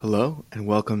Hello, and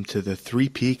welcome to the Three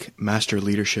Peak Master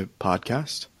Leadership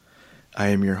Podcast. I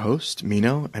am your host,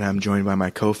 Mino, and I'm joined by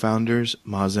my co-founders,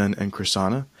 Mazen and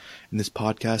Krisanna. And this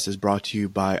podcast is brought to you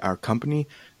by our company,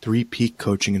 Three Peak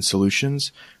Coaching and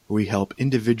Solutions, where we help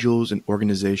individuals and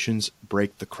organizations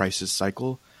break the crisis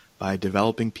cycle by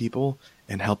developing people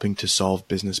and helping to solve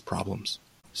business problems.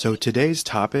 So today's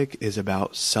topic is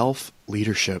about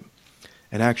self-leadership.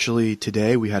 And actually,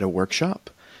 today we had a workshop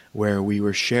where we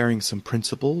were sharing some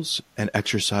principles and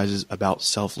exercises about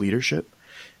self-leadership.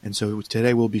 And so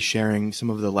today we'll be sharing some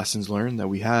of the lessons learned that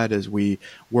we had as we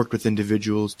worked with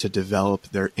individuals to develop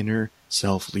their inner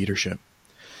self-leadership.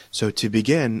 So to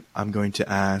begin, I'm going to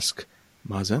ask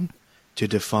Mazen to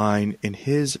define, in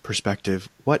his perspective,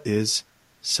 what is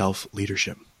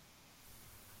self-leadership?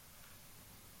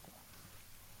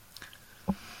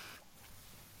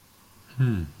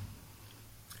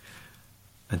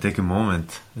 I take a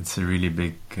moment. It's a really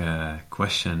big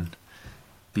question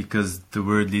because the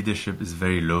word leadership is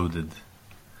very loaded.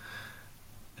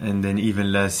 And then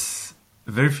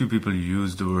very few people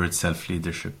use the word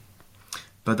self-leadership.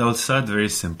 But I'll start very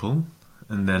simple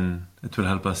and then it will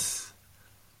help us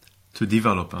to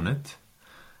develop on it.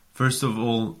 First of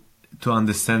all, to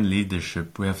understand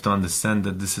leadership, we have to understand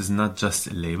that this is not just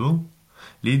a label.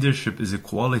 Leadership is a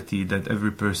quality that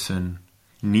every person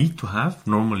needs to have.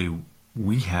 Normally,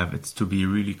 we have it to be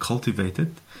really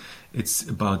cultivated. It's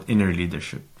about inner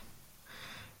leadership.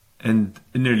 And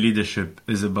inner leadership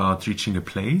is about reaching a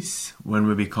place when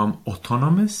we become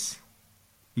autonomous,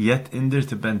 yet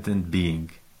interdependent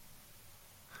being.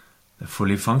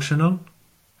 Fully functional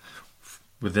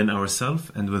within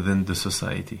ourselves and within the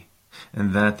society.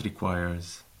 And that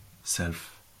requires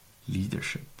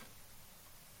self-leadership.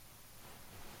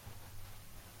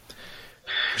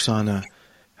 Krisanna,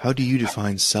 how do you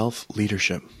define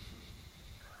self-leadership?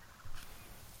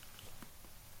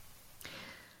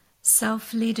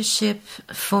 Self-leadership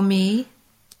for me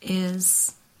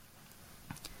is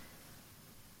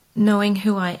knowing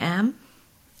who I am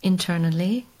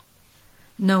internally,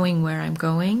 knowing where I'm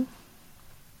going,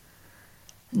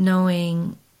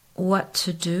 knowing what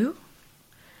to do,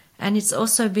 and it's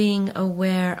also being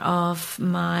aware of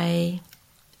my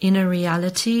inner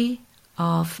reality,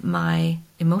 of my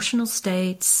emotional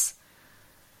states,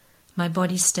 my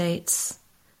body states,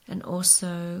 and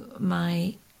also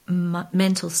my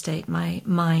mental state, my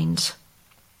mind.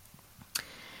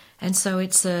 And so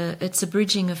it's a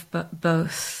bridging of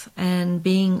both, and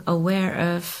being aware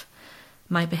of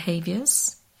my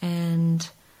behaviors and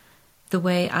the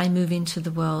way I move into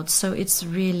the world. So it's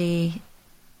really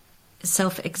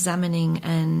self-examining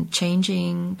and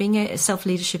changing.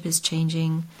 Self-leadership is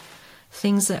changing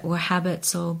things that were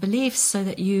habits or beliefs so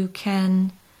that you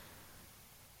can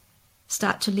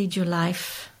start to lead your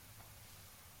life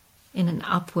in an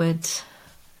upward,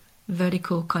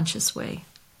 vertical, conscious way.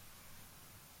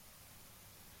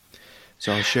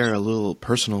 So I'll share a little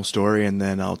personal story and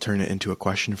then I'll turn it into a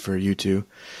question for you two.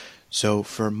 So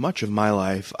for much of my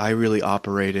life, I really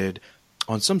operated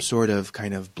on some sort of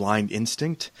kind of blind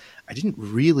instinct. I didn't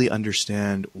really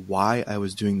understand why I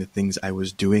was doing the things I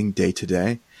was doing day to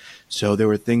day. So there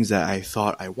were things that I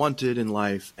thought I wanted in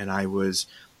life, and I was,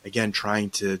 again, trying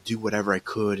to do whatever I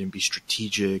could and be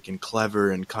strategic and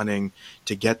clever and cunning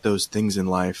to get those things in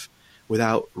life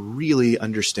without really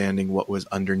understanding what was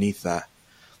underneath that.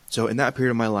 So in that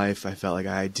period of my life, I felt like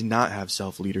I did not have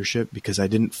self-leadership because I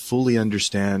didn't fully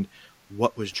understand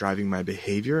what was driving my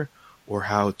behavior or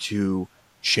how to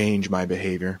change my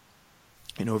behavior.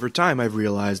 And over time, I've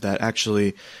realized that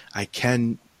actually I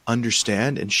can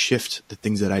understand and shift the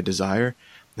things that I desire.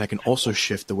 And I can also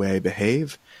shift the way I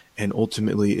behave. And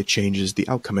ultimately, it changes the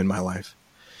outcome in my life.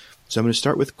 So I'm going to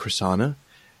start with Krisanna.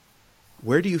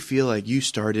 Where do you feel like you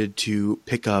started to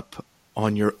pick up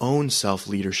on your own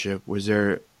self-leadership? Was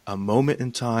there a moment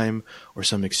in time or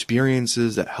some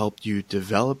experiences that helped you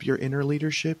develop your inner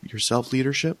leadership, your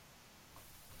self-leadership?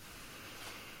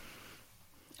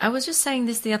 I was just saying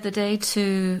this the other day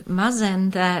to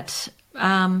Mazen that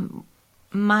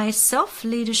my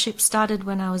self-leadership started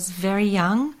when I was very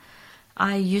young.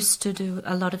 I used to do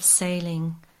a lot of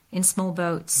sailing in small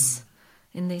boats,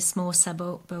 in these small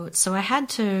sailboats. So I had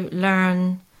to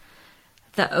learn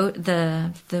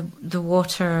the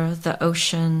water, the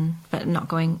ocean, but not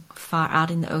going far out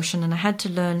in the ocean. And I had to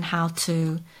learn how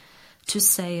to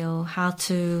sail, how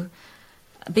to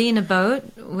be in a boat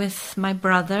with my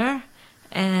brother,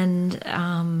 and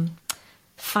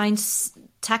find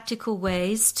tactical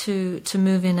ways to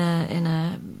move in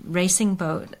a racing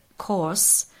boat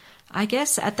course. I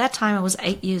guess at that time I was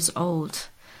 8 years old.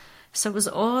 So it was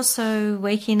also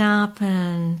waking up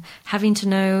and having to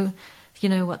know,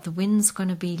 what the wind's going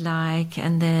to be like,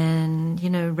 and then,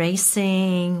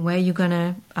 racing, where you're going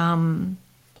to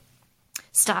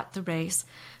start the race.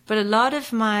 But a lot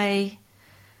of my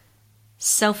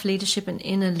self-leadership and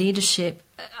inner leadership,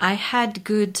 I had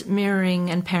good mirroring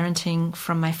and parenting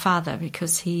from my father,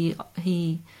 because he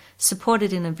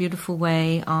supported in a beautiful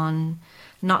way on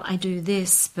not I do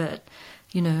this, but,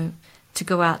 to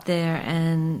go out there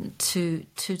and to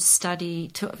study,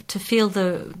 to feel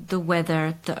the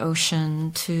weather, the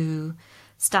ocean, to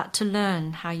start to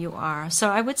learn how you are. So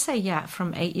I would say,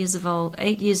 from 8 years of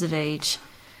age,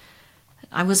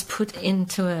 I was put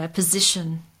into a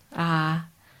position to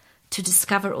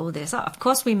discover all this. Of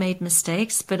course, we made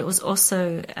mistakes, but it was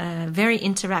also very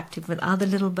interactive with other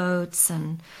little boats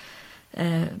and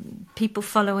people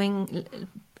following,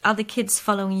 other kids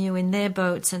following you in their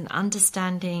boats, and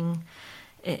understanding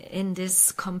in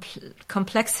this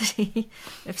complexity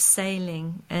of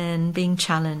sailing and being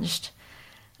challenged.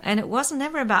 And it wasn't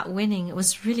never about winning. It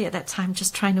was really at that time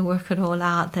just trying to work it all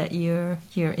out, that you're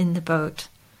in the boat.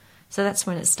 So that's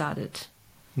when it started.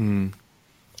 And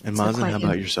Mazen, how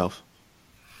about yourself?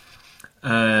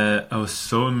 I was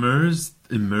so immersed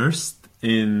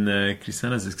in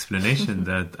Chrisana's explanation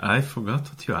that I forgot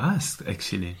what you asked,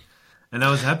 actually. And I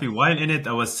was happy. While in it,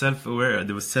 I was self-aware.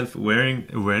 There was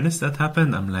self-awareness that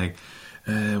happened. I'm like,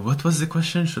 what was the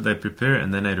question? Should I prepare?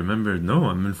 And then I remembered, no,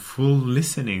 I'm in full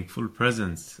listening, full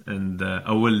presence. And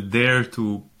I will dare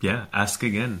to, ask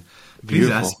again. Please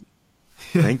Beautiful. ask.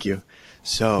 Thank you.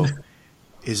 So,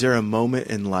 is there a moment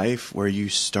in life where you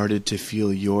started to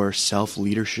feel your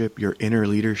self-leadership, your inner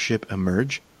leadership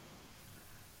emerge?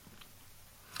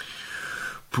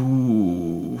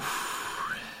 Ooh,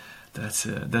 that's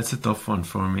a tough one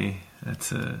for me.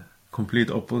 That's a complete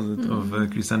opposite of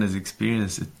Chrisana's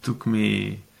experience. It took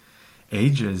me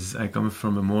ages. I come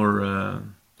from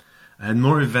I had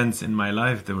more events in my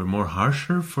life that were more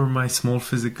harsher for my small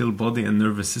physical body and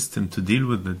nervous system to deal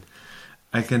with it.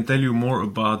 I can tell you more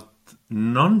about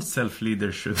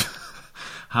non-self-leadership,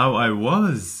 how I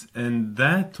was, and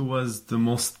that was the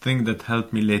most thing that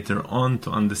helped me later on to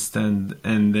understand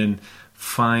and then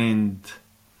find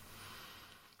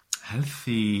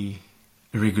healthy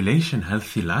regulation,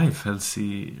 healthy life,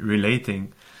 healthy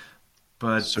relating.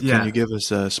 But so can you give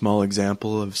us a small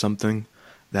example of something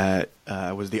that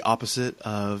was the opposite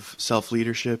of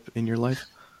self-leadership in your life?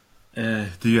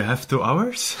 Do you have 2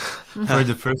 hours for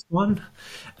the first one?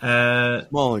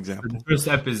 Small example. For the first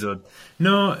episode.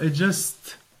 No,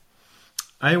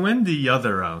 I went the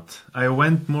other route. I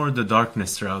went more the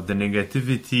darkness route, the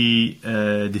negativity,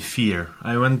 the fear.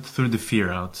 I went through the fear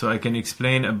route. So I can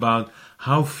explain about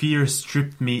how fear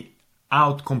stripped me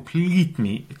out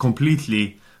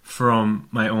completely from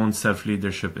my own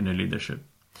self-leadership and leadership.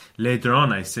 Later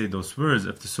on, I say those words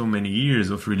after so many years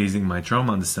of releasing my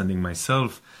trauma, understanding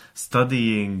myself,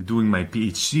 studying, doing my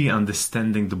PhD,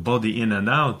 understanding the body in and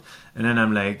out. And then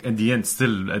I'm like, at the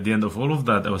end of all of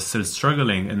that, I was still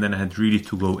struggling. And then I had really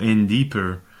to go in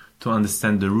deeper to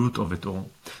understand the root of it all.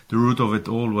 The root of it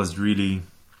all was really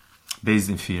based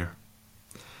in fear.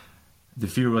 The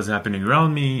fear was happening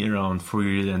around me, around 5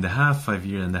 years and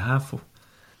a half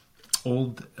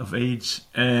old of age,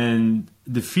 and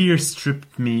the fear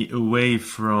stripped me away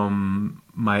from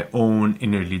my own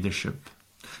inner leadership.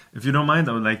 If you don't mind,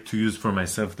 I would like to use for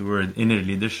myself the word inner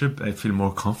leadership. I feel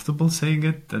more comfortable saying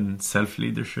it than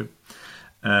self-leadership.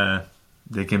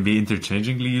 They can be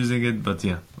interchangeably using it, but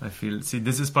I feel,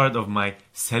 this is part of my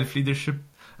self-leadership,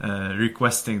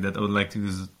 requesting that I would like to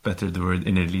use better the word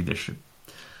inner leadership.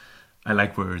 I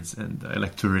like words and I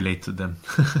like to relate to them.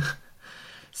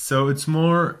 So it's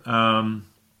more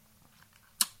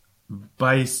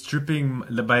by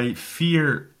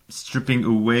fear stripping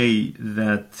away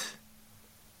that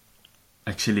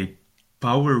actually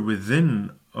power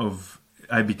within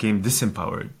I became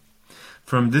disempowered.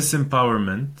 From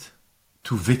disempowerment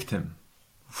to victim.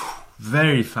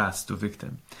 Very fast to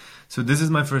victim. So this is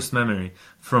my first memory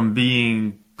from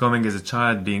coming as a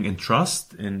child, being in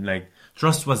trust,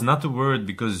 trust was not a word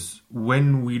because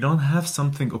when we don't have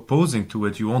something opposing to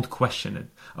it, you won't question it.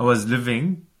 I was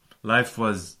living, life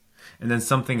was, and then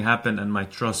something happened and my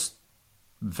trust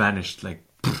vanished like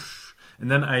poof. And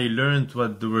then I learned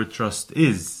what the word trust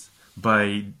is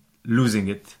by losing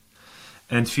it.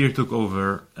 And fear took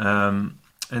over.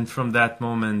 And from that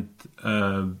moment,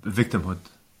 victimhood.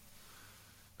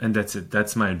 And that's it.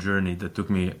 That's my journey that took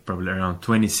me probably around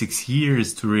 26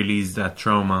 years to release that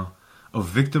trauma of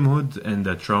victimhood and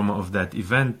the trauma of that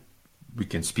event. We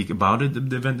can speak about it,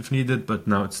 the event if needed, but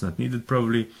now it's not needed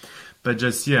probably. But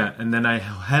and then I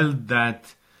held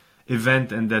that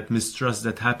event and that mistrust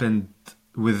that happened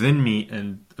within me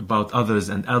and about others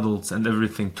and adults and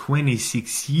everything.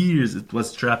 26 years it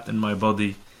was trapped in my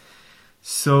body.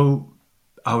 So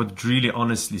I would really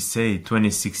honestly say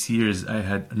 26 years I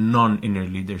had non-inner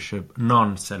leadership,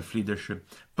 non-self-leadership.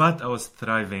 But I was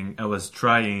thriving, I was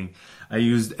trying, I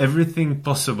used everything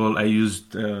possible. I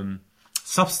used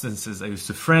substances, I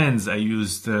used friends, I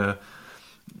used the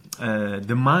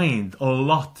mind a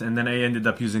lot. And then I ended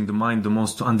up using the mind the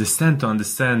most to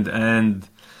understand. And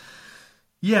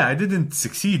yeah, I didn't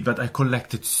succeed, but I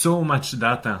collected so much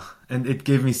data and it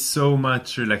gave me so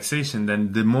much relaxation.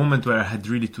 Then the moment where I had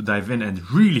really to dive in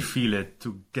and really feel it,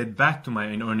 to get back to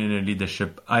my own inner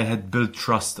leadership, I had built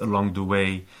trust along the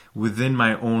way within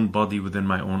my own body, within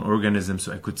my own organism,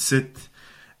 so I could sit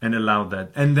and allow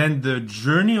that. And then the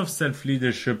journey of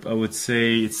self-leadership, I would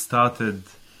say it started,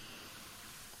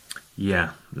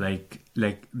 like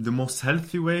the most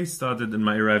healthy way started in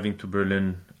my arriving to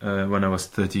Berlin when I was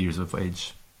 30 years of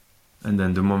age. And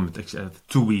then the moment, actually, I had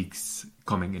 2 weeks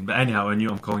coming in. But anyhow, I knew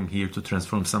I'm coming here to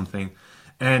transform something.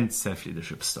 And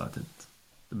self-leadership started.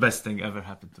 The best thing ever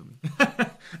happened to me.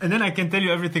 And then I can tell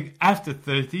you everything after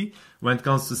 30 when it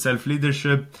comes to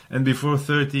self-leadership. And before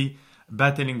 30,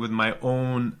 battling with my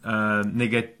own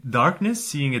darkness,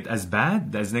 seeing it as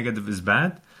bad, as negative as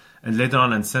bad. And later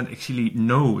on, understand, actually,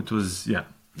 no, it was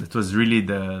really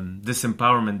the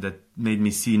disempowerment that made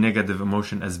me see negative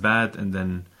emotion as bad, and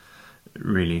then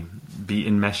really be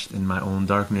enmeshed in my own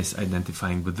darkness,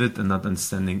 identifying with it and not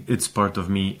understanding it's part of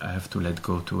me. I have to let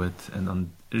go to it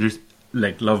and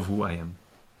love who I am.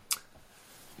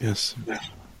 Yes.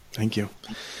 Thank you.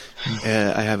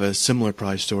 I have a similar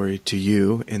probably story to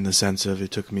you in the sense of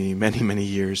it took me many, many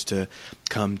years to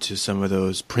come to some of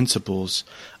those principles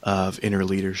of inner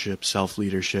leadership,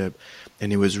 self-leadership.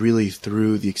 And it was really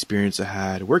through the experience I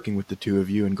had working with the two of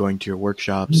you and going to your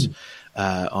workshops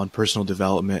on personal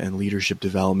development and leadership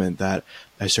development that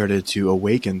I started to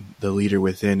awaken the leader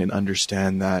within and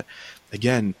understand that,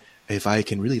 again, if I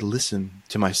can really listen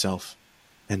to myself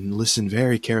and listen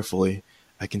very carefully,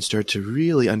 I can start to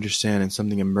really understand and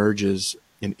something emerges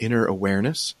in inner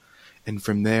awareness. And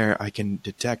from there, I can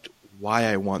detect why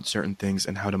I want certain things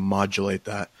and how to modulate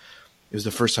that. It was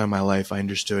the first time in my life I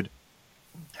understood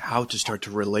how to start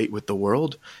to relate with the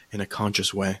world in a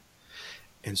conscious way.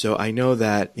 And so I know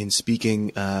that in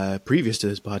speaking previous to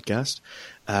this podcast,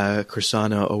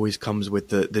 Chrisana always comes with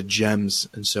the gems.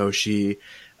 And so she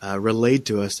relayed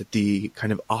to us that the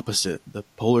kind of opposite, the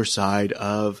polar side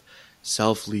of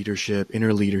self-leadership,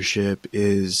 inner leadership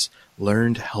is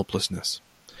learned helplessness.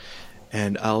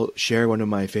 And I'll share one of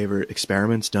my favorite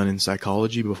experiments done in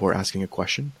psychology before asking a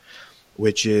question,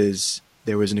 which is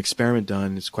there was an experiment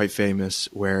done, it's quite famous,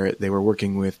 where they were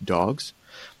working with dogs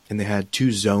and they had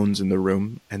 2 zones in the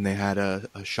room and they had a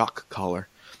shock collar.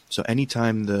 So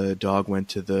anytime the dog went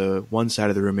to the one side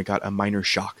of the room, it got a minor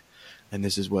shock. And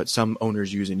this is what some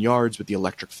owners use in yards with the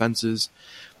electric fences.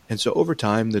 And so over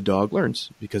time, the dog learns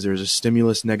because there's a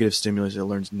stimulus, negative stimulus, it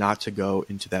learns not to go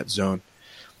into that zone.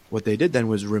 What they did then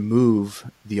was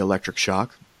remove the electric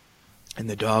shock, and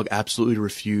the dog absolutely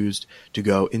refused to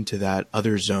go into that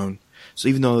other zone. So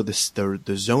even though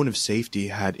the zone of safety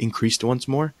had increased once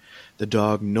more, the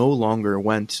dog no longer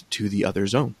went to the other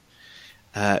zone.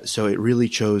 So it really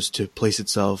chose to place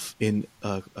itself in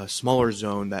a smaller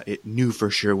zone that it knew for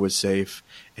sure was safe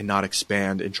and not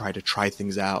expand and try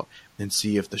things out and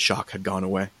see if the shock had gone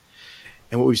away.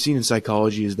 And what we've seen in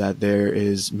psychology is that there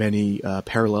is many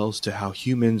parallels to how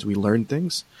humans, we learn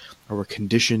things or we're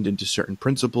conditioned into certain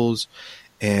principles,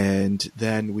 and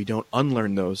then we don't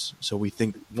unlearn those. So we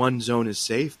think one zone is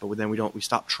safe, but then we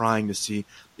stop trying to see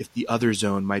if the other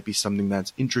zone might be something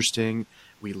that's interesting,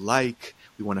 we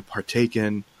want to partake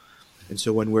in. And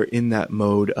so when we're in that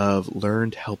mode of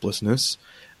learned helplessness,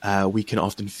 we can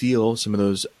often feel some of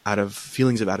those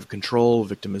feelings of out of control,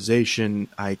 victimization.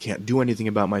 I can't do anything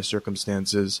about my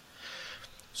circumstances.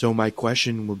 So my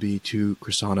question will be to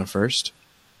Chrisana first.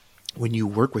 When you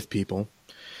work with people,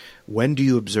 when do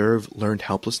you observe learned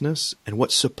helplessness, and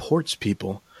what supports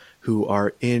people who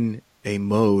are in a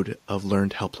mode of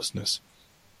learned helplessness?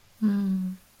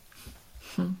 Nice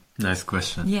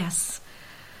question. Yes.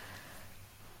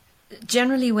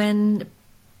 Generally, when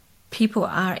people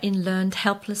are in learned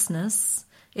helplessness,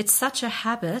 it's such a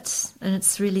habit, and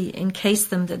it's really encased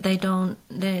them that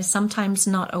they're sometimes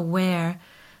not aware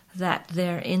that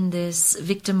they're in this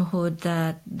victimhood,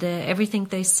 that everything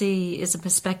they see is a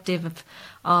perspective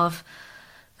of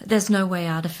there's no way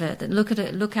out of it. Look at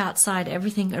it, look outside,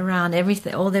 everything around,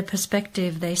 everything, all their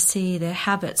perspective they see, their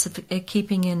habits are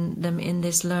keeping them in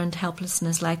this learned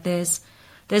helplessness. Like there's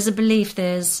a belief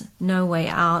there's no way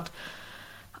out.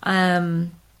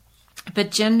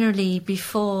 But generally,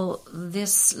 before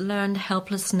this learned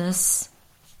helplessness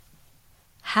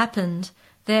happened,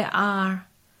 there are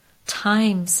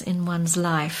times in one's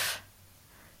life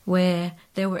where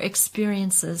there were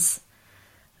experiences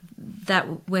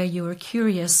where you were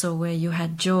curious, or where you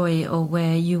had joy, or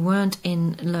where you weren't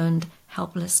in learned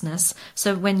helplessness.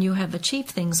 So when you have achieved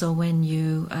things, or when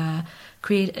you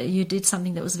you did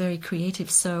something that was very creative.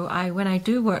 So when I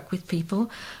do work with people,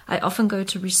 I often go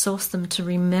to resource them to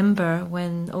remember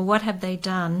what have they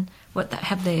done, what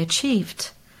have they achieved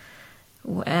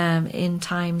in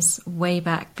times way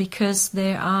back, because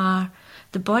the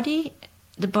body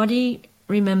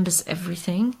remembers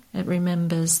everything. It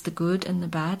remembers the good and the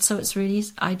bad. So it's really,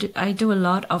 I do a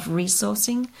lot of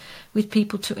resourcing with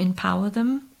people to empower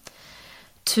them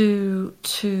to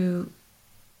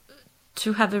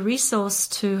have a resource,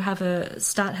 to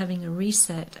start having a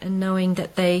reset, and knowing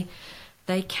that they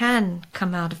can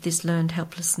come out of this learned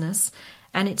helplessness,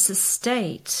 and it's a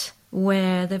state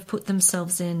where they've put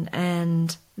themselves in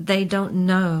and they don't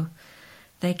know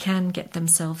they can get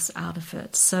themselves out of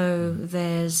it. So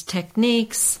there's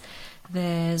techniques,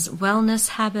 there's wellness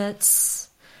habits,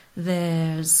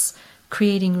 there's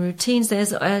creating routines,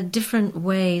 there's different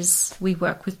ways we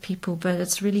work with people, but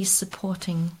it's really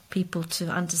supporting people to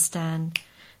understand.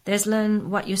 There's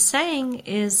what you're saying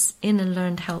is in a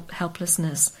learned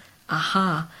helplessness.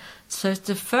 Aha. So it's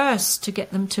the first to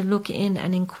get them to look in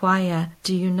and inquire,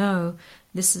 do you know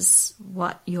this is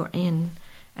what you're in?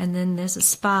 And then there's a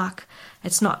spark.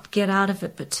 It's not get out of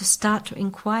it, but to start to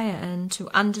inquire and to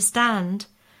understand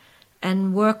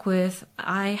and work with,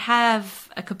 I have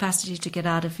a capacity to get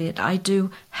out of it. I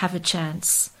do have a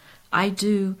chance. I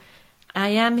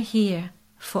am here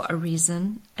for a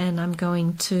reason, and I'm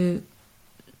going to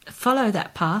follow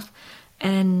that path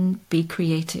and be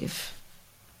creative.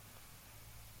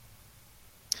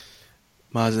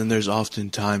 Mazen, there's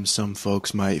oftentimes some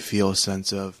folks might feel a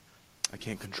sense of, I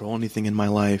can't control anything in my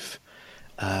life.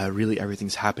 Really,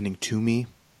 everything's happening to me.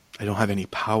 I don't have any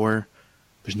power.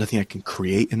 There's nothing I can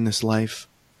create in this life.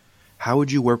 How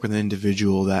would you work with an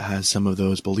individual that has some of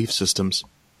those belief systems?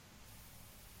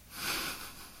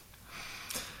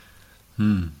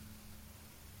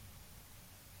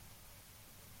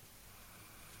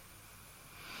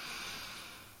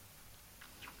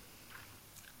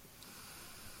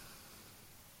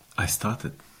 I start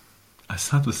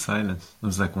with silence. I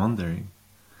was like wondering.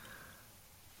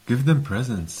 Give them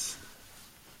presence.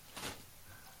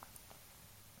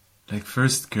 Like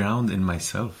first ground in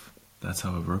myself. That's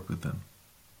how I work with them.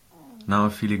 Now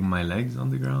I'm feeling my legs on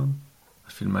the ground.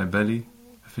 I feel my belly.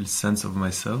 I feel sense of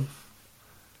myself.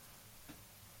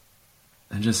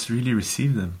 And just really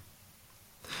receive them.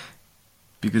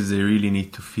 Because they really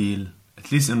need to feel,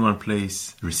 at least in one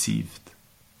place, received.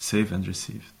 Safe and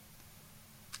received.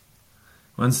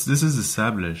 Once this is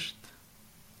established,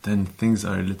 then things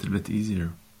are a little bit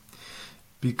easier.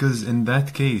 Because in their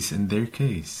case,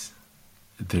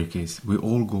 we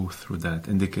all go through that.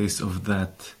 In the case of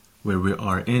that, where we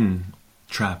are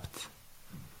trapped,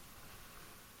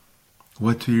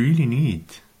 what we really need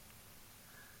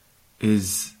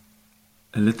is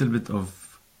a little bit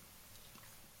of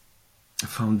a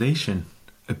foundation,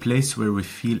 a place where we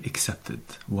feel accepted.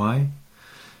 Why?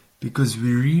 Because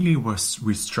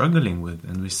we're struggling with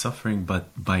and we're suffering, but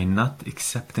by not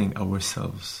accepting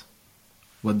ourselves.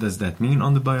 What does that mean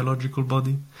on the biological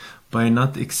body? By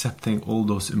not accepting all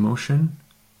those emotions.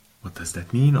 What does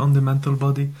that mean on the mental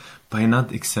body? By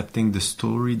not accepting the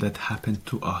story that happened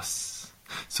to us.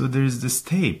 So there's this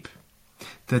tape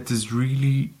that is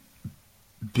really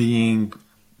being,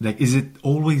 like, is it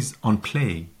always on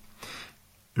play?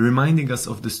 Reminding us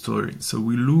of the story. So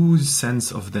we lose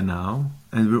sense of the now,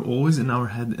 and we're always in our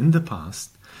head in the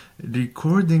past,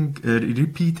 repeating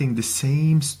the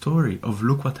same story of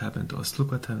look what happened to us,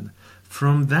 look what happened.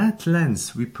 From that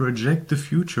lens, we project the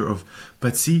future of,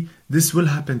 but see, this will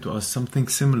happen to us, something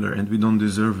similar, and we don't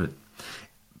deserve it.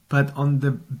 But on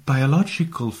the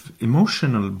biological,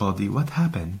 emotional body, what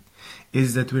happened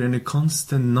is that we're in a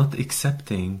constant not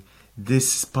accepting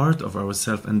this part of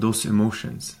ourselves and those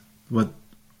emotions. What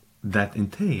that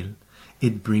entail,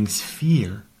 it brings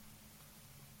fear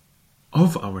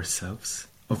of ourselves,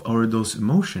 of those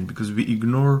emotions, because we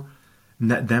ignore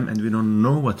them and we don't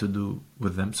know what to do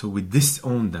with them, so we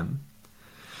disown them,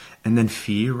 and then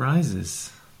fear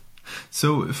rises.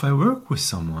 So if I work with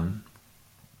someone,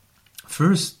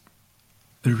 first,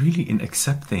 really in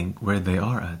accepting where they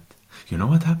are at, you know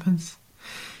what happens?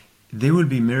 They will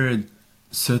be mirrored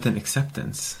certain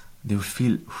acceptance. They will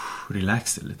feel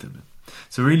relaxed a little bit.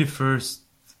 So really first,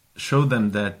 show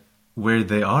them that where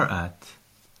they are at,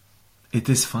 it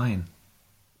is fine.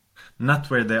 not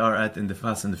where they are at in the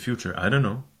past and the future. I don't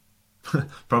know.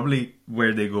 Probably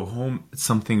where they go home, it's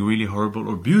something really horrible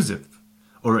or abusive.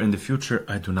 Or in the future,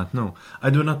 I do not know.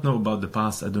 I do not know about the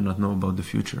past. I do not know about the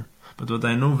future. But what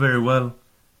I know very well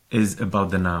is about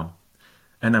the now.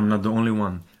 And I'm not the only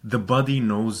one. The body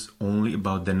knows only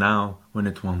about the now when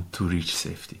it wants to reach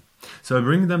safety. So I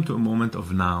bring them to a moment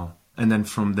of now. And then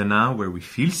from the now where we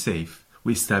feel safe,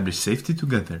 we establish safety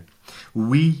together.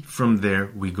 From there,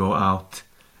 we go out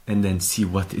and then see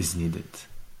what is needed.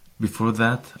 Before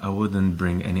that, I wouldn't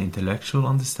bring any intellectual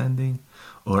understanding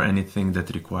or anything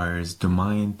that requires the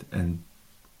mind and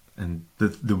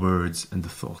the words and the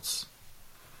thoughts.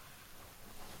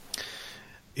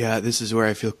 Yeah, this is where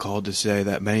I feel called to say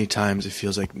that many times it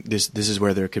feels like this is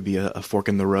where there could be a fork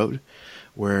in the road,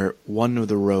 where one of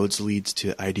the roads leads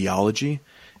to ideology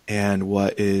and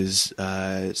what is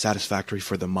satisfactory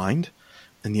for the mind,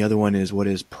 and the other one is what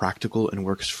is practical and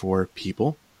works for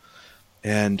people.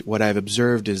 And what I've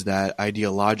observed is that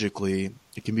ideologically,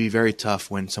 it can be very tough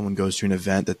when someone goes through an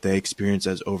event that they experience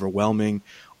as overwhelming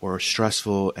or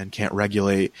stressful and can't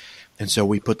regulate. And so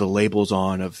we put the labels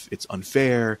on of it's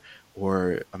unfair,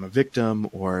 or I'm a victim,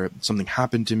 or something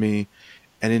happened to me.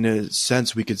 And in a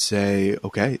sense, we could say,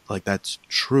 okay, like that's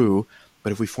true.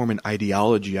 But if we form an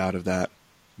ideology out of that,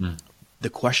 the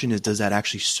question is, does that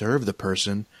actually serve the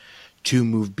person to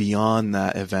move beyond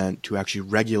that event, to actually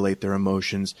regulate their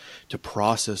emotions, to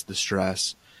process the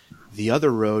stress? The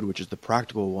other road, which is the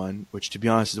practical one, which to be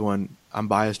honest is the one I'm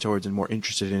biased towards and more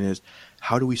interested in, is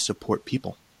how do we support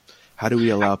people? How do we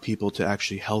allow people to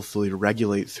actually healthfully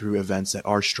regulate through events that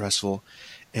are stressful?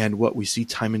 And what we see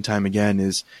time and time again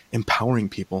is empowering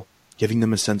people, giving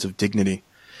them a sense of dignity.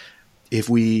 If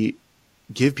we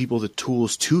give people the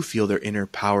tools to feel their inner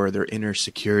power, their inner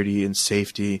security and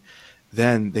safety,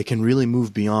 then they can really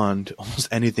move beyond almost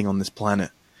anything on this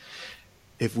planet.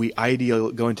 If we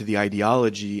go into the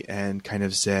ideology and kind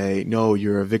of say, no,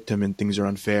 you're a victim and things are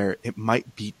unfair, it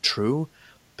might be true,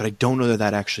 but I don't know that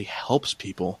that actually helps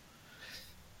people.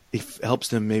 It helps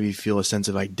them maybe feel a sense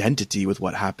of identity with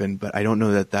what happened, but I don't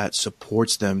know that that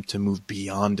supports them to move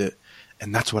beyond it.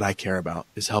 And that's what I care about,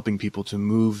 is helping people to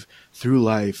move through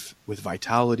life with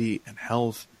vitality and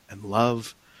health and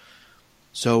love.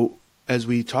 So as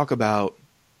we talk about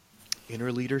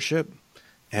inner leadership,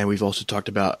 and we've also talked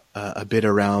about a bit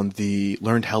around the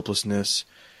learned helplessness,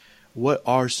 what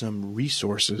are some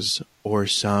resources or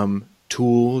some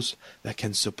tools that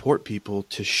can support people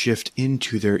to shift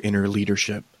into their inner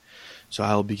leadership? So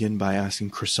I'll begin by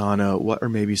asking Krisanna, what are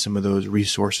maybe some of those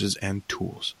resources and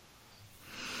tools?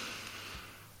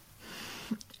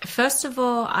 First of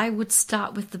all, I would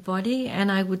start with the body,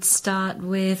 and I would start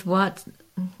with what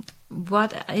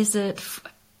is it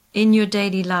in your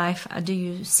daily life? Do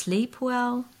you sleep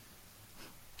well?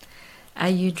 Are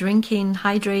you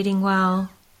hydrating well?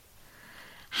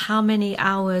 How many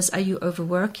hours are you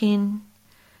overworking?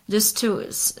 Just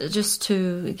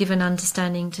to give an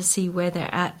understanding, to see where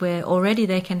they're at, where already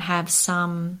they can have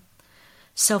some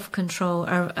self-control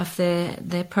of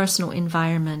their personal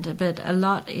environment. But a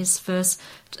lot is first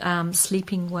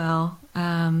sleeping well,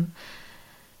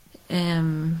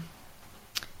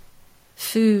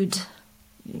 food,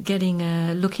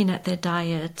 looking at their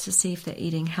diet to see if they're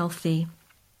eating healthy,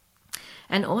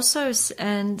 and also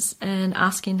and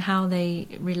asking how they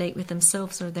relate with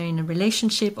themselves, or they're in a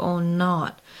relationship or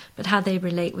not, but how they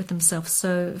relate with themselves.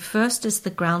 So first is the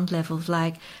ground level,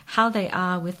 like how they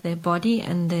are with their body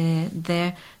and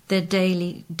their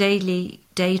daily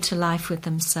day-to life with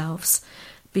themselves,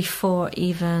 before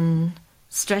even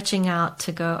stretching out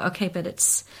to go, okay, but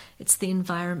it's the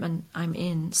environment I'm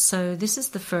in. So this is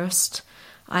the first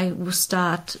I will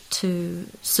start to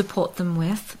support them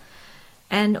with.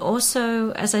 And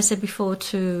also, as I said before,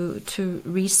 to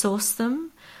resource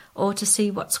them, or to see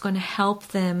what's going to help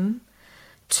them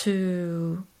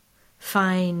to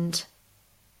find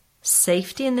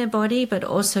safety in their body, but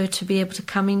also to be able to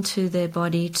come into their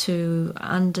body, to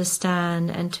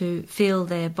understand and to feel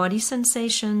their body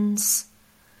sensations,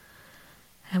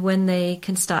 and when they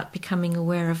can start becoming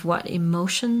aware of what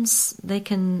emotions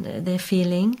they're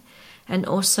feeling, and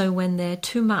also when they're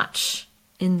too much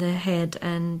in their head.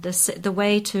 And the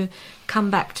way to come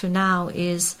back to now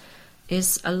is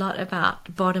a lot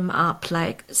about bottom up,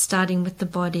 like starting with the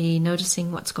body,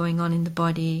 noticing what's going on in the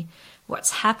body, what's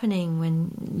happening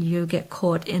when you get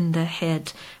caught in the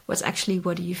head, what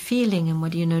are you feeling, and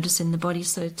what do you notice in the body.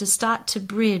 So to start to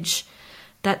bridge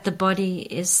that the body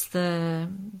is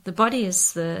the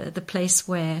place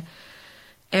where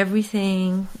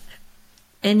everything,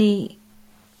 any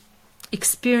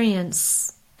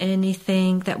experience,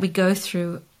 anything that we go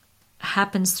through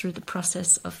happens through the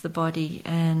process of the body.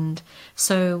 And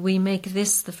so we make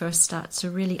this the first start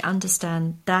to really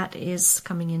understand that is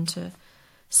coming into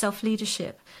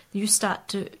self-leadership. You start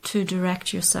to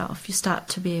direct yourself. You start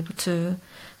to be able to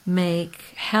make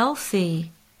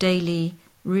healthy daily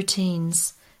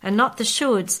routines, and not the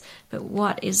shoulds, but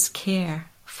what is care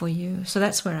for you. So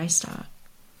that's where I start.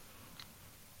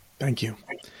 Thank you.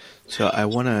 So I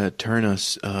want to turn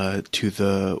us to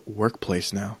the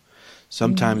workplace now.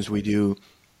 Sometimes we do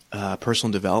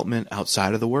personal development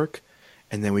outside of the work,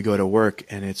 and then we go to work,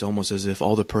 and it's almost as if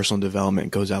all the personal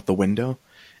development goes out the window,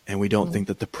 and we don't think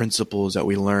that the principles that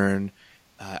we learn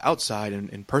outside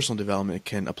in personal development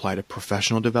can apply to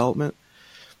professional development.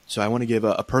 So I want to give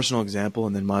a personal example,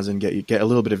 and then Mazen, get a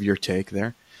little bit of your take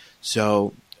there.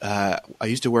 So I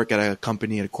used to work at a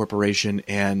company, at a corporation,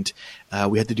 and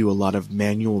we had to do a lot of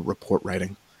manual report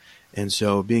writing. And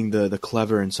so being the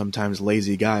clever and sometimes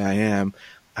lazy guy I am,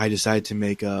 I decided to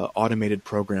make an automated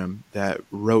program that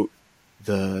wrote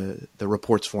the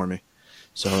reports for me.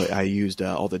 So I used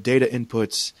all the data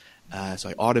inputs, so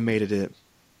I automated it,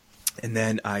 and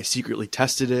then I secretly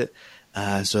tested it.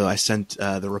 So I sent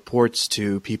the reports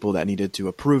to people that needed to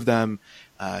approve them,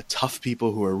 tough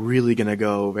people who are really going to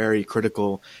go very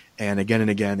critical. And again,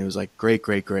 it was like, great.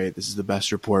 This is the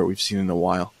best report we've seen in a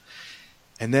while.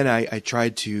 And then I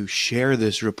tried to share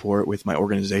this report with my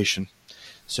organization.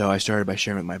 So I started by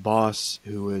sharing with my boss,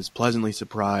 who was pleasantly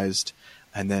surprised,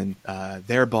 and then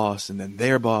their boss, and then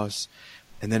their boss.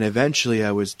 And then eventually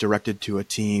I was directed to a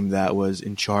team that was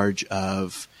in charge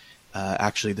of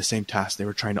actually the same task. They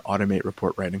were trying to automate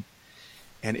report writing.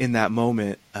 And in that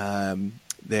moment, I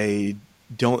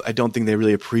don't think they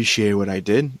really appreciated what I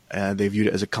did. They viewed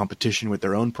it as a competition with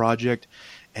their own project,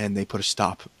 and they put a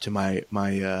stop to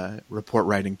my report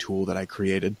writing tool that I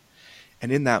created.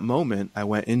 And in that moment, I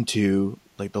went into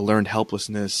like the learned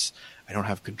helplessness. I don't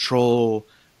have control.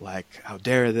 Like, how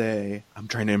dare they? I'm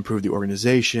trying to improve the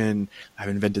organization. I've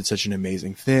invented such an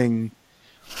amazing thing.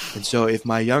 And so if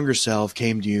my younger self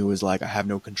came to you and was like, I have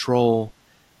no control,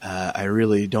 I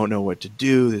really don't know what to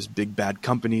do, this big bad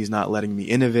company is not letting me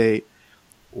innovate,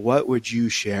 what would you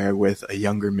share with a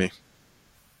younger me?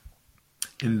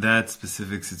 In that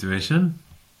specific situation?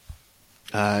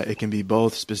 It can be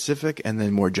both specific and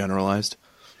then more generalized.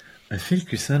 I feel,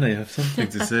 Chrisana, you have something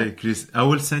to say. Chris, I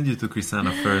will send you to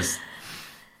Chrisana first.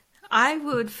 I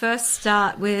would first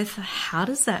start with, how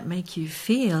does that make you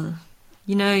feel?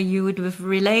 You know, you would have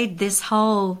relayed this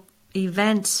whole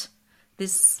event,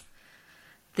 this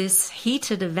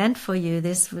heated event for you,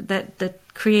 that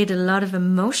created a lot of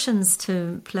emotions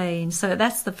to play. And so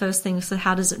that's the first thing. So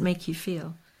how does it make you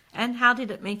feel? And how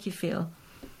did it make you feel?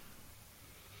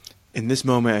 In this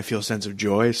moment, I feel a sense of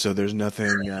joy. So there's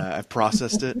nothing, I've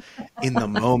processed it. In the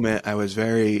moment, I was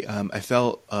I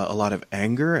felt a lot of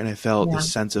anger, and I felt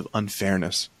this sense of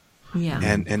unfairness. Yeah.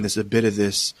 And there's a bit of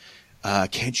this,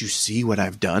 can't you see what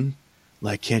I've done?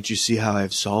 Like, can't you see how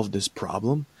I've solved this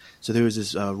problem? So there was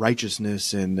this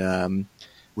righteousness and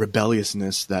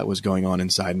rebelliousness that was going on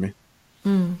inside me.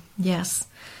 Yes.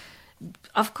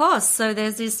 Of course. So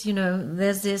there's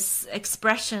this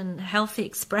expression, healthy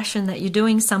expression, that you're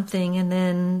doing something and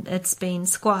then it's been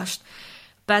squashed.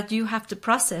 But you have to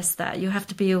process that. You have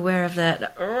to be aware of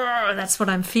that. That's what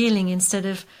I'm feeling, instead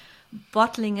of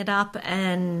bottling it up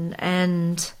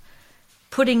and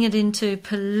putting it into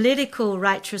political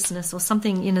righteousness or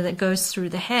something, that goes through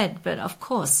the head. But of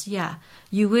course,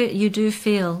 you do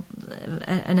feel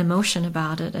an emotion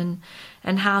about it, and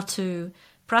how to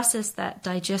process that,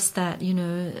 digest that,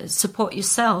 support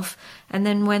yourself. And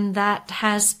then when that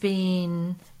has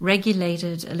been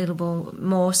regulated a little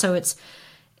more, so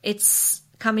it's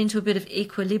come into a bit of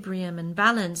equilibrium and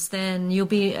balance, then you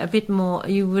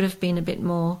would have been a bit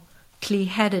more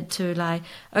clear-headed to like,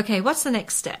 okay, what's the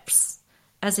next steps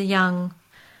as a young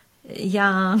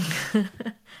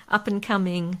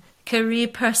up-and-coming career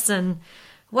person?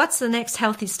 What's the next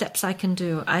healthy steps I can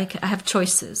do? I have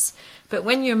choices. But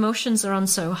when your emotions are on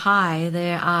so high,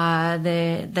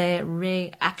 they're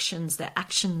reactions, they're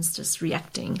actions just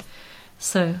reacting.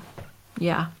 So,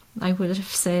 I would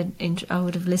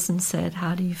have listened, said,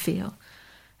 how do you feel?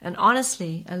 And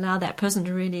honestly, allow that person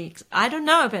to really, I don't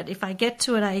know, but if I get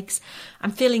to it,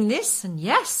 I'm feeling this, and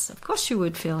yes, of course you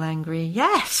would feel angry.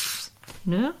 Yes.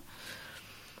 And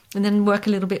then work a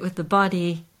little bit with the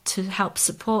body to help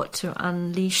support, to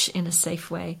unleash in a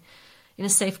safe way, in a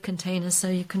safe container, so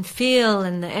you can feel,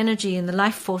 and the energy and the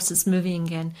life force is moving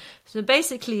again. So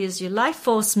basically, is your life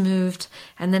force moved,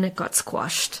 and then it got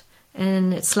squashed.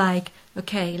 And it's like,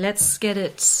 okay, let's get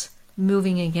it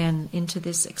moving again into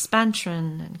this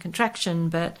expansion and contraction,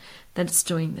 but then it's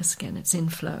doing this again. It's in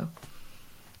flow.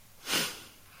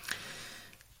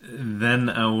 Then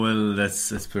I will.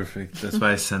 That's perfect. That's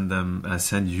why I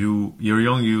send you, your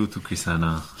young you, to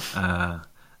Krisana,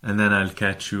 and then I'll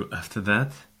catch you after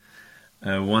that.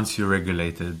 Once you're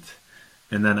regulated,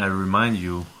 and then I remind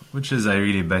you, which is I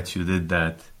really bet you did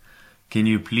that. Can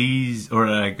you please, or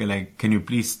can you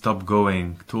please stop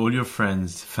going to all your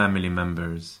friends, family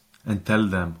members, and tell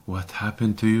them what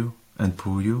happened to you and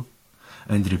pull you,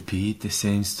 and repeat the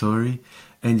same story?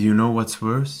 And you know what's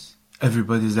worse?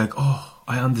 Everybody's like, oh,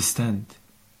 I understand.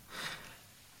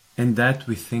 And that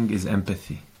we think is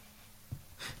empathy.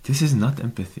 This is not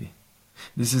empathy.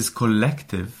 This is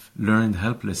collective learned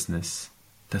helplessness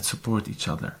that support each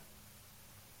other.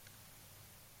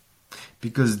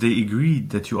 Because they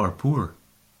agreed that you are poor.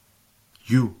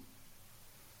 You.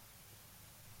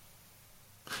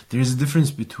 There is a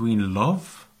difference between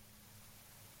love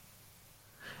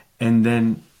and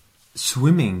then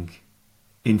swimming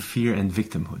in fear and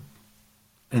victimhood.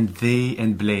 And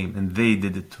blame, and they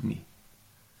did it to me.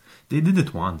 They did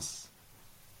it once.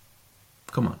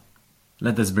 Come on.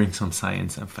 Let us bring some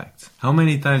science and facts. How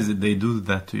many times did they do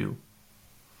that to you?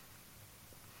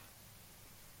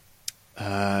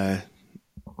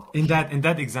 In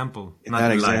that example. In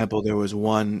that example, there was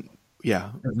one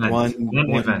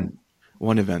event.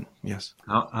 One event, yes.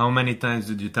 How many times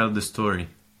did you tell the story?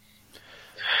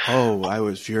 Oh, I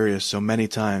was furious so many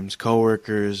times.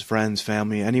 Coworkers, friends,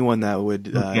 family, anyone that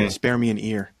would spare me an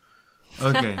ear.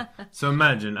 Okay, so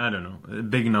imagine, I don't know, a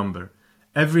big number.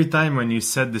 Every time when you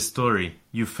said the story,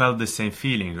 you felt the same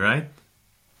feeling, right?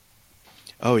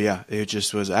 Oh yeah, it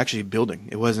just was actually building.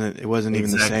 It wasn't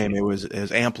even the same. It was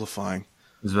amplifying.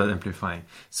 It was amplifying.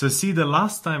 So see, the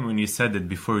last time when you said it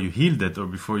before you healed it or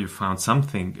before you found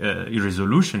something, a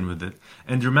resolution with it,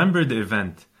 and remember the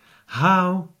event,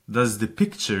 how does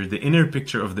the inner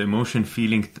picture of the emotion,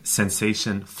 feeling,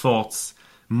 sensation, thoughts,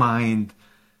 mind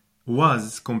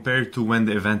was compared to when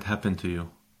the event happened to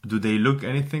you? Do they look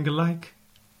anything alike?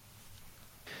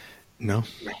 No.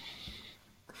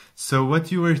 So what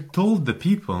you were told the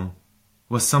people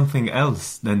was something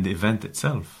else than the event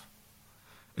itself.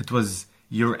 It was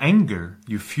your anger,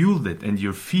 you fueled it, and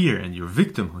your fear and your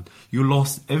victimhood. You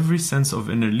lost every sense of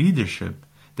inner leadership.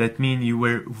 That means you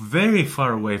were very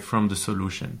far away from the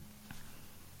solution.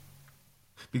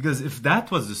 Because if that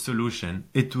was the solution,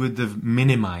 it would have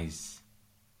minimized.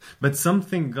 But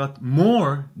something got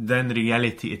more than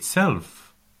reality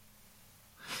itself.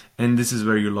 And this is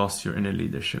where you lost your inner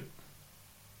leadership.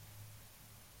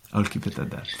 I'll keep it at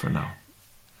that for now.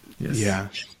 Yes. Yeah.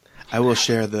 I will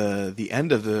share the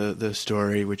end of the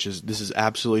story, which is, this is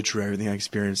absolutely true, everything I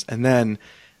experienced. And then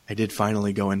I did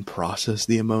finally go and process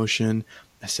the emotion.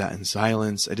 I sat in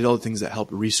silence. I did all the things that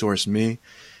helped resource me.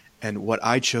 And what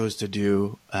I chose to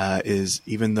do is,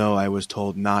 even though I was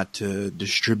told not to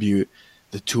distribute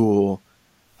the tool,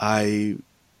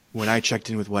 when I checked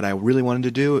in with what I really wanted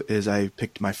to do, is I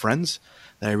picked my friends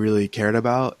that I really cared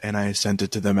about, and I sent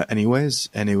it to them anyways.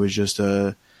 And it was just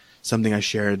something I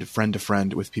shared friend to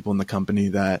friend with people in the company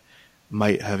that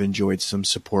might have enjoyed some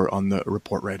support on the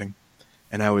report writing.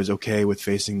 And I was okay with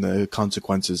facing the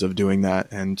consequences of doing that,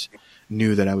 and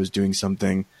knew that I was doing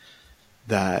something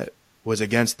that was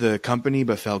against the company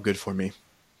but felt good for me.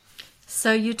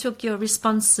 So you took your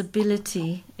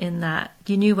responsibility in that.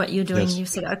 You knew what you're doing. Yes. You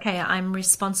said, okay, I'm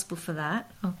responsible for that.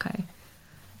 Okay.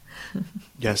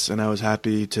 Yes, and I was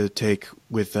happy to take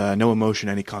with no emotion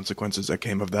any consequences that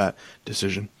came of that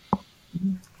decision.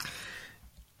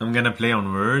 I'm going to play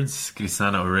on words.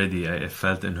 Krisana already, I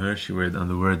felt in her, she worked on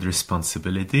the word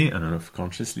responsibility. I don't know if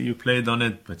consciously you played on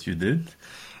it, but you did.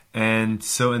 And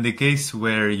so in the case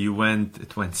where it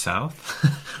went south,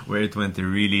 where it went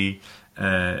really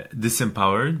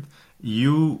disempowered,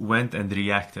 you went and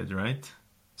reacted, right?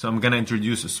 So I'm going to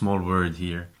introduce a small word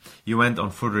here. You went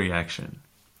on full reaction.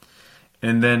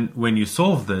 And then when you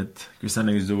solved it,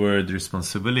 Krisana used the word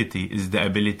responsibility, is the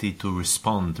ability to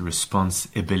respond,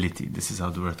 responsibility. This is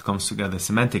how the word comes together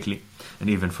semantically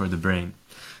and even for the brain.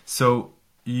 So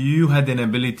you had an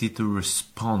ability to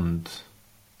respond.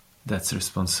 That's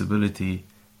responsibility.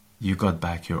 You got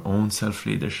back your own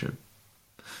self-leadership.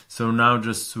 So now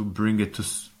just to bring it to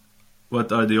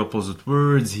what are the opposite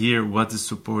words here, what is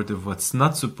supportive, what's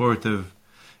not supportive.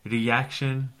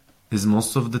 Reaction is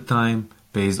most of the time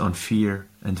based on fear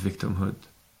and victimhood.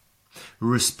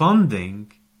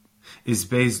 Responding is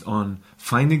based on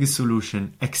finding a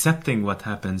solution, accepting what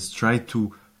happens, try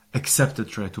to accept it,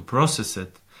 try to process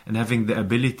it, and having the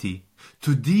ability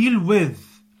to deal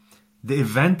with the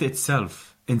event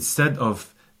itself instead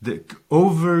of the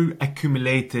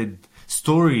over-accumulated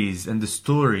stories and the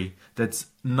story that's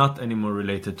not anymore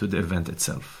related to the event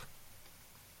itself.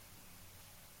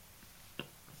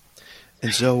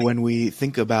 And so when we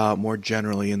think about more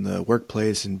generally in the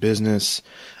workplace and business,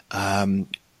 I'll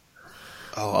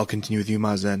continue with you,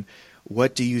 Mazen.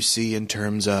 What do you see in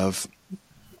terms of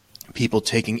people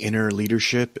taking inner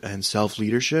leadership and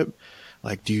self-leadership?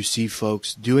 Like, do you see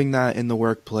folks doing that in the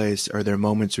workplace? Are there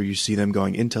moments where you see them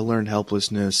going into learned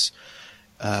helplessness?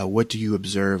 What do you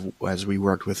observe as we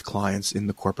worked with clients in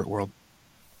the corporate world?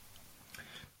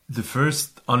 The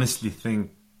first, honestly,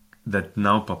 thing that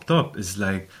now popped up is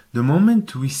like the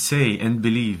moment we say and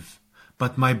believe,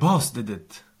 but my boss did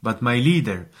it, but my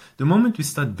leader, the moment we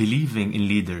start believing in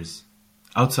leaders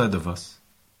outside of us,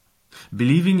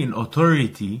 believing in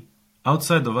authority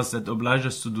outside of us that oblige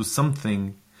us to do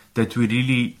something that we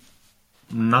really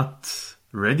not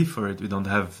ready for it, we don't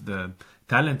have the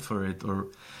talent for it, or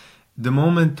the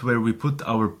moment where we put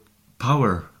our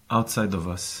power outside of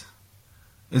us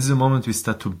is the moment we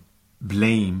start to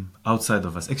blame outside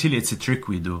of us. Actually, it's a trick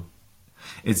we do.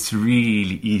 It's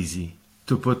really easy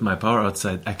to put my power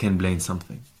outside. I can blame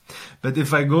something. But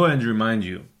if I go and remind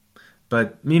you,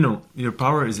 but Mino, your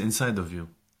power is inside of you,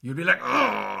 you'll be like,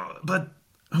 oh, but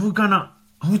who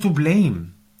to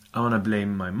blame? I want to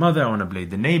blame my mother. I want to blame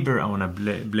the neighbor. I want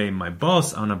to blame my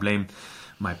boss. I want to blame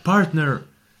my partner.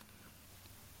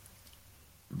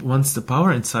 Once the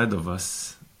power inside of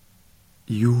us,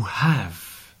 you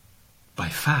have, by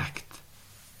fact,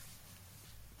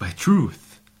 by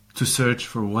truth, to search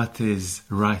for what is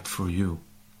right for you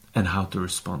and how to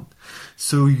respond.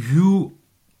 So you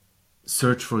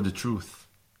search for the truth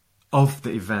of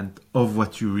the event, of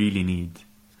what you really need,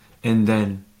 and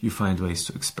then you find ways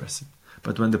to express it.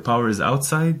 But when the power is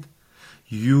outside,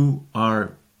 you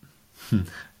are,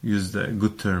 use the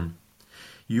good term,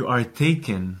 you are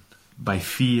taken by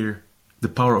fear, the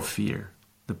power of fear,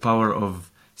 the power of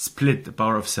split, the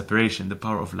power of separation, the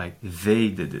power of like, they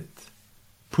did it.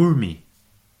 Poor me.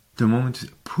 The moment,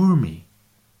 poor me.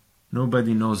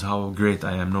 Nobody knows how great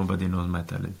I am. Nobody knows my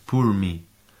talent. Poor me.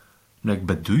 Like,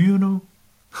 but do you know?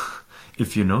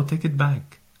 If you know, take it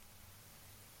back.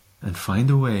 And find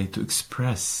a way to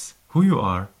express who you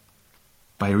are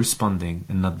by responding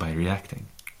and not by reacting.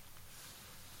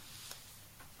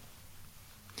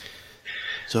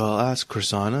 So I'll ask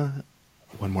Chrisana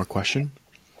one more question,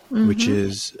 which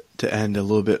is to end a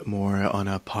little bit more on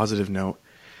a positive note.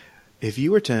 If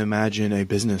you were to imagine a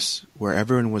business where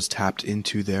everyone was tapped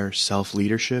into their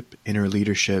self-leadership, inner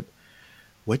leadership,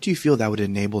 what do you feel that would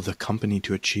enable the company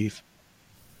to achieve?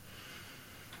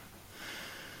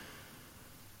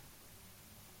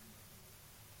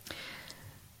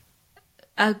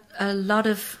 A lot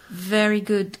of very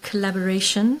good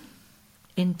collaboration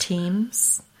in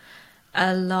teams,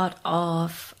 a lot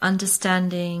of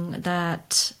understanding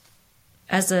that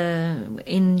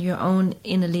in your own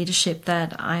inner leadership,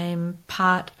 that I'm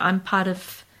part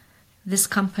of this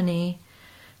company.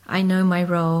 I know my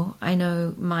role, I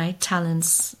know my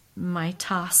talents, my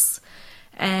tasks,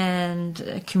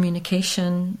 and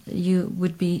communication. You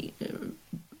would be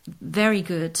very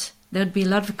good. There would be a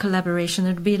lot of collaboration.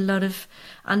 There would be a lot of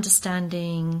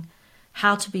understanding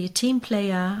how to be a team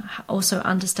player, also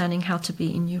understanding how to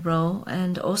be in your role,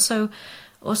 and also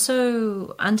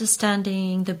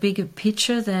understanding the bigger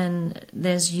picture. Then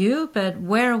there's you, but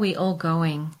where are we all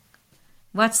going?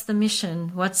 What's the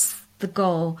mission? What's the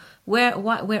goal?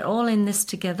 We're all in this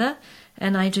together,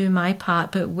 and I do my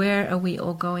part, but where are we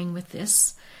all going with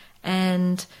this?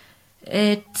 And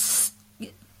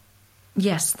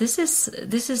yes, this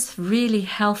is really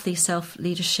healthy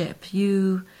self-leadership.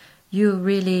 You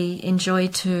really enjoy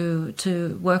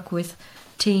to work with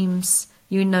teams.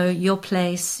 You know your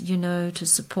place. You know to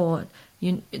support.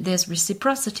 There's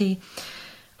reciprocity.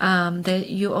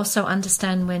 You also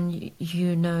understand when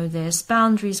you know there's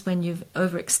boundaries, when you've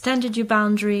overextended your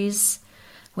boundaries,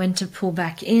 when to pull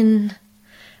back in.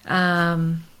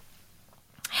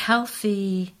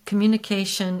 Healthy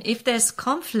communication. If there's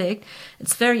conflict,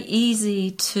 it's very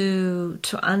easy to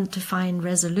find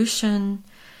resolution.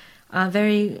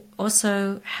 Very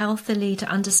also healthily to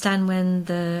understand when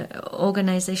the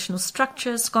organizational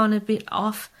structure's gone a bit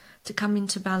off, to come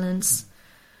into balance.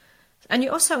 And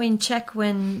you're also in check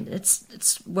when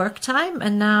it's work time,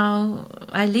 and now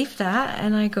I leave that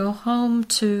and I go home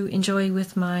to enjoy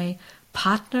with my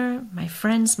partner, my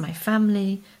friends, my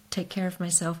family, take care of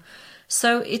myself.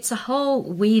 So it's a whole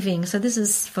weaving. So this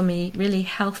is, for me, really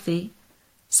healthy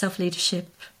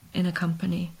self-leadership in a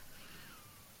company.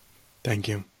 Thank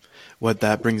you. What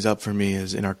that brings up for me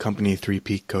is in our company, 3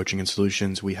 Peak Coaching and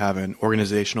Solutions, we have an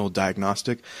organizational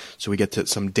diagnostic. So we get to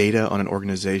some data on an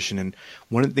organization. And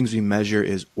one of the things we measure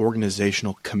is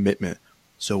organizational commitment.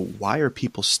 So why are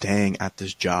people staying at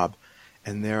this job?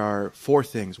 And there are four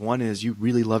things. One is you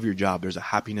really love your job. There's a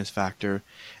happiness factor.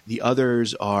 The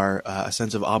others are a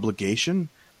sense of obligation.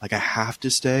 Like I have to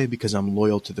stay because I'm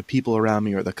loyal to the people around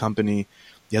me or the company.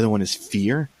 The other one is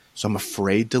fear. So I'm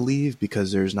afraid to leave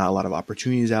because there's not a lot of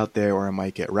opportunities out there, or I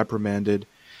might get reprimanded.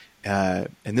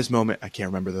 In this moment, I can't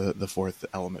remember the fourth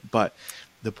element. But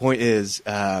the point is,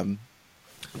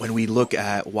 when we look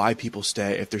at why people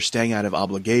stay, if they're staying out of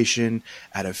obligation,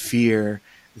 out of fear,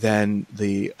 then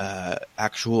the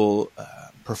actual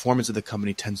performance of the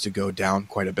company tends to go down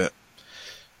quite a bit.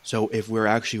 So if we're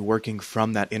actually working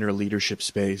from that inner leadership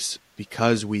space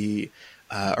because we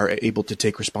are able to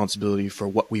take responsibility for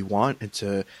what we want and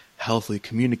to healthily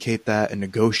communicate that and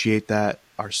negotiate that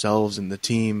ourselves and the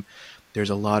team, there's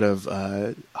a lot of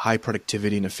high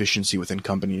productivity and efficiency within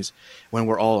companies. When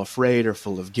we're all afraid or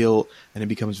full of guilt, then it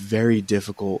becomes very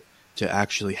difficult to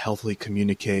actually healthily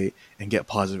communicate and get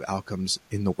positive outcomes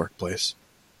in the workplace.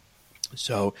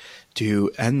 So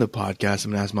to end the podcast,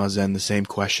 I'm going to ask Mazen the same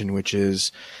question, which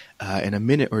is, in a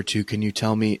minute or two, can you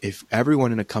tell me if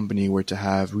everyone in a company were to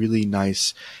have really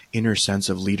nice inner sense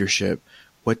of leadership,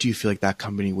 what do you feel like that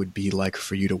company would be like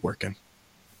for you to work in?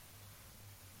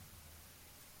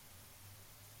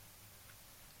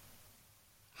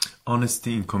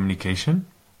 Honesty in communication,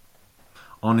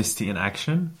 honesty in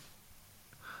action,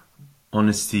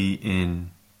 honesty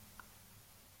in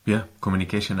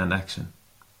communication and action.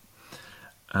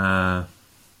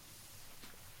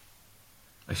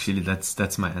 Actually,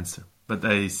 that's my answer. But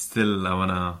I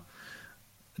wanna.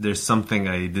 There's something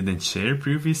I didn't share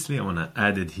previously. I wanna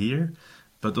add it here.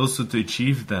 But also to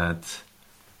achieve that,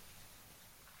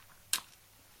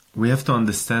 we have to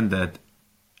understand that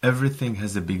everything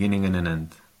has a beginning and an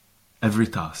end. Every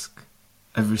task,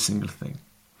 every single thing.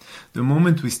 The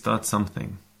moment we start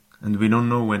something and we don't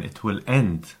know when it will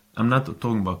end, I'm not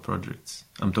talking about projects.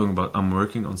 I'm talking about I'm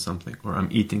working on something, or I'm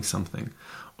eating something,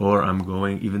 or I'm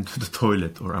going even to the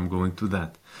toilet, or I'm going to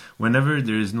that. Whenever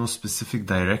there is no specific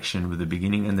direction with a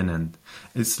beginning and an end,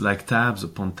 it's like tabs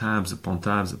upon tabs upon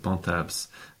tabs upon tabs.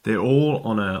 They're all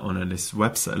on this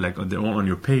website, like they're all on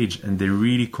your page, and they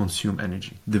really consume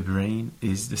energy. The brain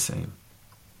is the same.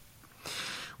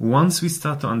 Once we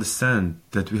start to understand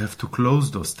that we have to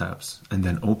close those tabs and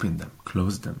then open them,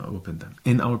 close them, open them,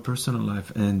 in our personal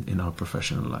life and in our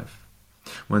professional life.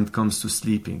 When it comes to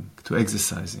sleeping, to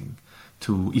exercising,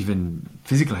 to even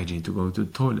physical hygiene, to go to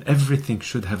the toilet, everything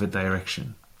should have a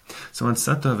direction. So when it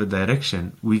starts to have a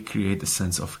direction, we create a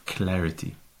sense of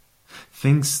clarity.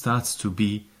 Things start to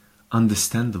be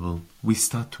understandable. We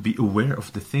start to be aware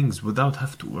of the things without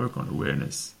having to work on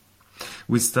awareness.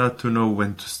 We start to know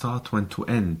when to start, when to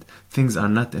end. Things are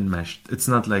not enmeshed. It's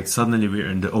not like suddenly we're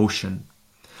in the ocean.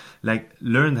 Like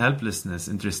learned helplessness,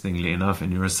 interestingly enough, in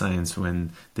neuroscience,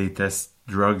 when they test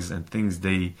drugs and things,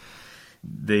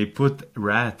 they put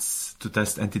rats to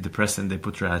test antidepressant. They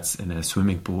put rats in a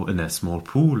swimming pool, in a small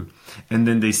pool, and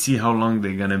then they see how long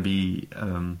they're gonna be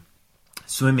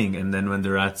swimming. And then when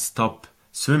the rats stop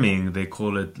swimming, they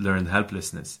call it learned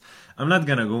helplessness. I'm not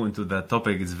gonna go into that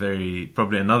topic. It's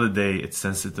probably another day. It's a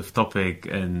sensitive topic,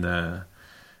 and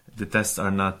the tests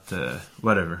are not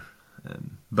whatever.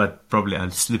 But probably I'll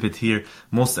slip it here.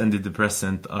 Most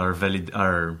antidepressant are valid,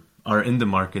 are in the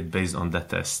market based on that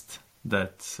test.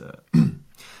 But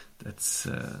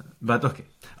okay,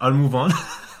 I'll move on.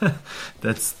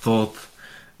 That's thought,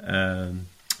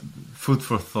 food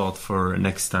for thought for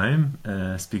next time.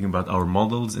 Speaking about our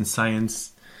models in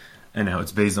science and how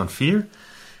it's based on fear.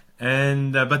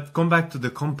 And but come back to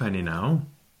the company now.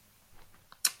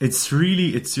 It's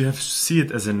you have to see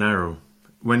it as an arrow.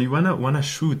 When you wanna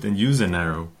shoot and use an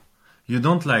arrow, you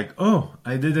don't like, oh,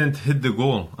 I didn't hit the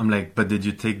goal. I'm like, but did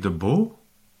you take the bow?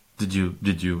 Did you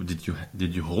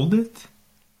hold it?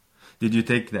 Did you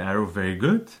take the arrow very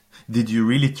good? Did you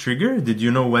really trigger? Did you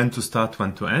know when to start,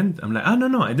 when to end? I'm like,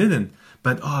 no, I didn't.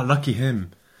 But lucky him,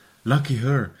 lucky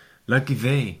her, lucky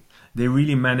they. They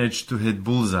really managed to hit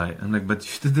bullseye. I'm like, but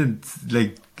you didn't,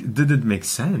 like, it didn't make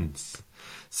sense.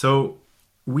 So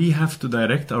we have to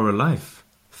direct our life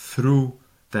through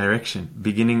direction,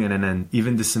 beginning and an end,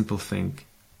 even the simple thing.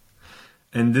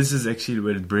 And this is actually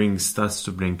where it starts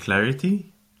to bring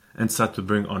clarity and start to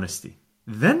bring honesty.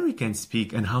 Then we can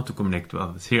speak and how to connect to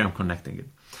others. Here I'm connecting it.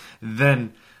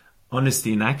 Then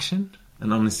honesty in action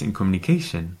and honesty in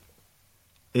communication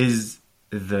is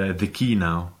the key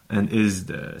now, and is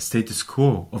the status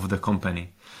quo of the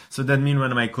company. So that means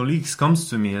when my colleagues comes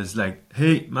to me, it's like,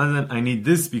 hey, Mazen, I need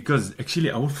this, because actually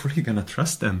I was fully gonna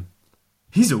trust them.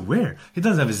 He's aware. He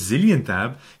doesn't have a zillion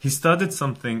tab. He started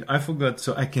something, I forgot,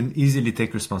 so I can easily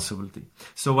take responsibility.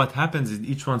 So what happens is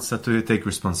each one starts to take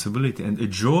responsibility and a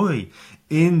joy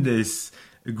in this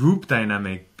group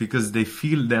dynamic, because they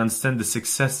understand the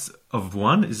success of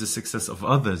one is the success of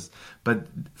others. But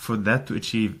for that to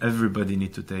achieve, everybody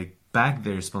need to take back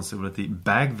their responsibility,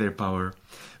 back their power,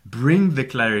 bring the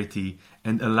clarity,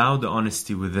 and allow the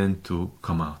honesty within to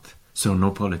come out. So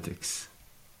no politics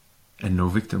and no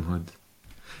victimhood.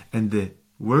 And the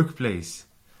workplace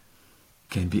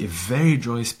can be a very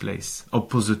joyous place,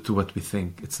 opposite to what we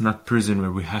think. It's not prison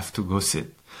where we have to go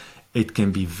sit. It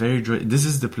can be very joyous. This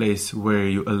is the place where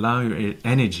you allow your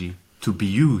energy to be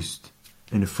used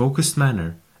in a focused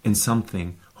manner in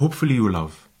something hopefully you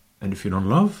love. And if you don't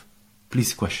love,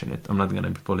 please question it. I'm not going to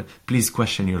be political. Please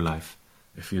question your life.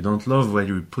 If you don't love where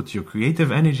you put your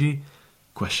creative energy,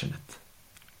 question it.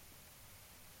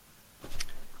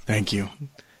 Thank you.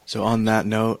 So on that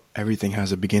note, everything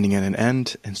has a beginning and an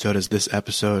end, and so does this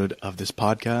episode of this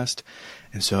podcast.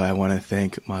 And so I want to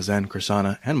thank Mazen,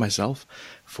 Krisanna, and myself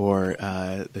for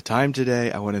the time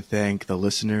today. I want to thank the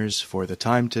listeners for the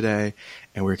time today,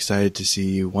 and we're excited to see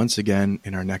you once again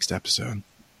in our next episode.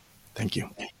 Thank you.